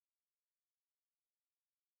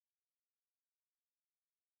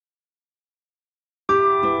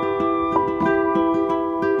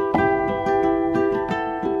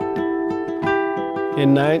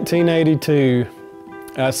In 1982,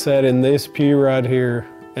 I sat in this pew right here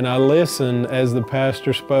and I listened as the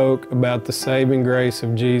pastor spoke about the saving grace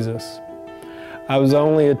of Jesus. I was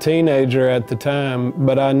only a teenager at the time,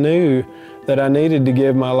 but I knew that I needed to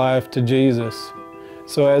give my life to Jesus.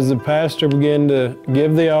 So as the pastor began to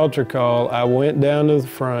give the altar call, I went down to the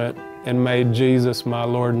front and made Jesus my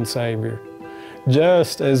Lord and Savior,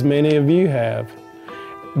 just as many of you have.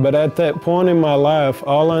 But at that point in my life,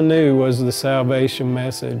 all I knew was the salvation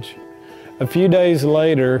message. A few days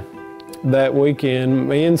later, that weekend,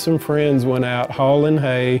 me and some friends went out hauling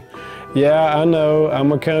hay. Yeah, I know,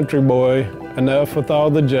 I'm a country boy, enough with all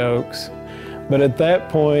the jokes. But at that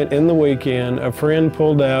point in the weekend, a friend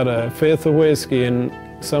pulled out a fifth of whiskey and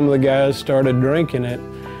some of the guys started drinking it.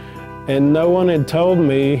 And no one had told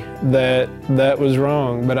me that that was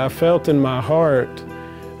wrong, but I felt in my heart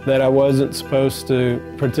that I wasn't supposed to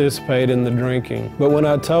participate in the drinking. But when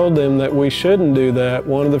I told them that we shouldn't do that,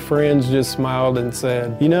 one of the friends just smiled and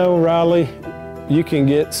said, "You know, Riley, you can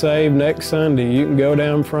get saved next Sunday. You can go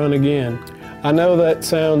down front again." I know that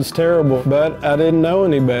sounds terrible, but I didn't know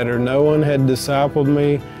any better. No one had discipled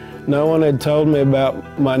me. No one had told me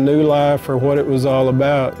about my new life or what it was all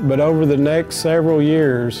about. But over the next several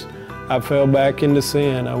years, I fell back into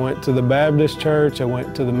sin. I went to the Baptist church, I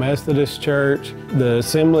went to the Methodist church, the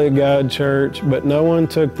Assembly of God church, but no one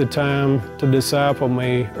took the time to disciple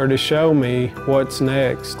me or to show me what's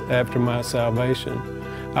next after my salvation.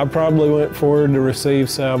 I probably went forward to receive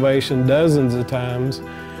salvation dozens of times,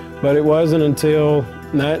 but it wasn't until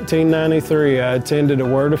 1993 I attended a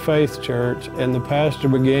Word of Faith church and the pastor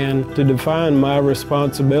began to define my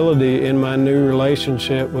responsibility in my new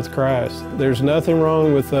relationship with Christ. There's nothing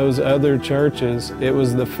wrong with those other churches. It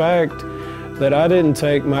was the fact that I didn't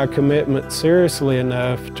take my commitment seriously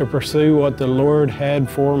enough to pursue what the Lord had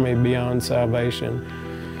for me beyond salvation.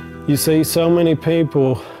 You see, so many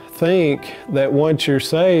people think that once you're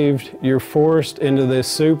saved, you're forced into this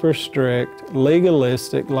super strict,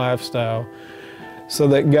 legalistic lifestyle so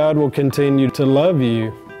that God will continue to love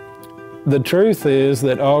you. The truth is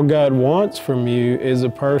that all God wants from you is a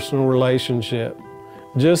personal relationship.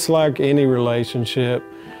 Just like any relationship,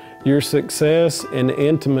 your success and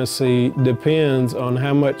intimacy depends on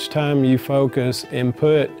how much time you focus and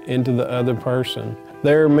put into the other person.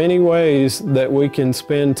 There are many ways that we can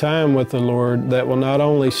spend time with the Lord that will not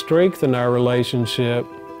only strengthen our relationship,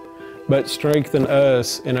 but strengthen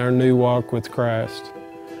us in our new walk with Christ.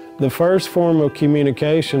 The first form of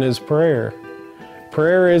communication is prayer.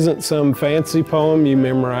 Prayer isn't some fancy poem you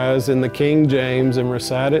memorize in the King James and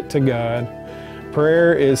recite it to God.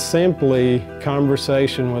 Prayer is simply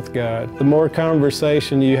conversation with God. The more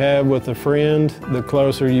conversation you have with a friend, the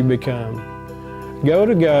closer you become. Go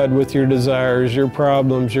to God with your desires, your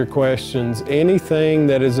problems, your questions. Anything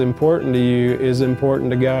that is important to you is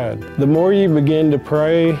important to God. The more you begin to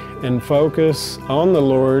pray and focus on the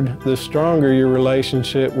Lord, the stronger your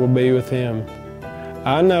relationship will be with Him.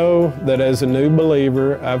 I know that as a new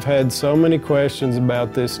believer, I've had so many questions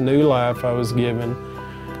about this new life I was given.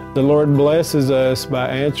 The Lord blesses us by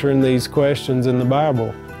answering these questions in the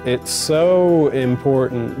Bible. It's so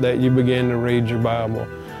important that you begin to read your Bible.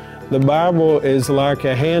 The Bible is like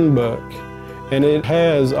a handbook, and it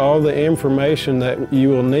has all the information that you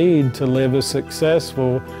will need to live a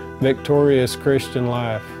successful, victorious Christian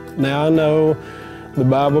life. Now I know the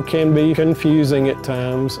Bible can be confusing at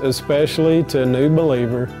times, especially to a new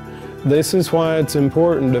believer. This is why it's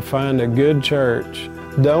important to find a good church.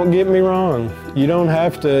 Don't get me wrong, you don't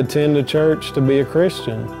have to attend a church to be a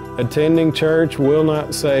Christian. Attending church will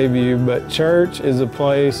not save you, but church is a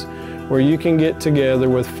place where you can get together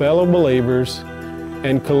with fellow believers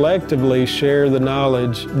and collectively share the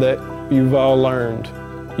knowledge that you've all learned.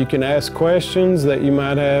 You can ask questions that you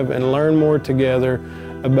might have and learn more together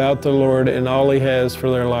about the Lord and all He has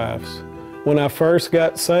for their lives. When I first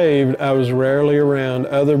got saved, I was rarely around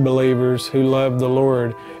other believers who loved the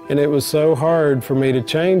Lord, and it was so hard for me to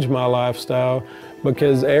change my lifestyle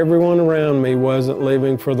because everyone around me wasn't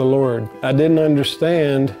living for the Lord. I didn't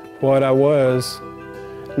understand what I was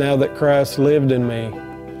now that Christ lived in me.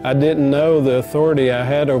 I didn't know the authority I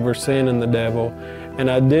had over sin and the devil, and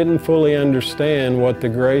I didn't fully understand what the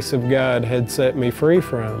grace of God had set me free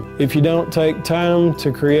from. If you don't take time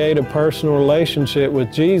to create a personal relationship with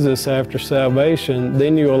Jesus after salvation,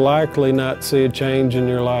 then you will likely not see a change in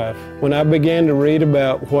your life. When I began to read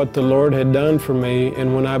about what the Lord had done for me,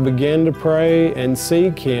 and when I began to pray and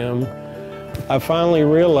seek Him, I finally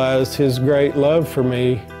realized His great love for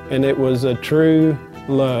me, and it was a true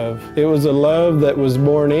love. It was a love that was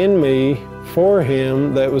born in me for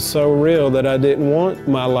Him that was so real that I didn't want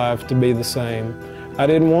my life to be the same. I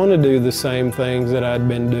didn't want to do the same things that I'd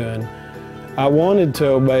been doing. I wanted to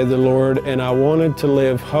obey the Lord, and I wanted to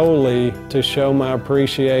live holy to show my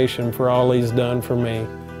appreciation for all He's done for me.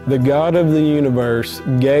 The God of the universe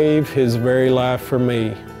gave His very life for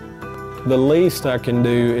me. The least I can do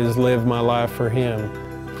is live my life for Him.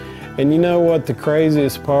 And you know what the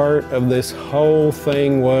craziest part of this whole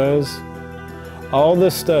thing was? All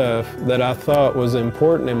the stuff that I thought was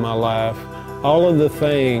important in my life, all of the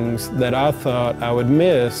things that I thought I would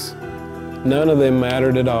miss, none of them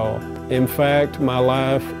mattered at all. In fact, my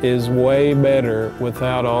life is way better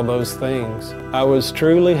without all those things. I was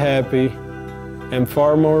truly happy and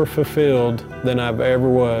far more fulfilled than I've ever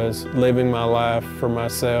was living my life for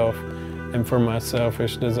myself and for my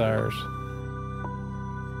selfish desires.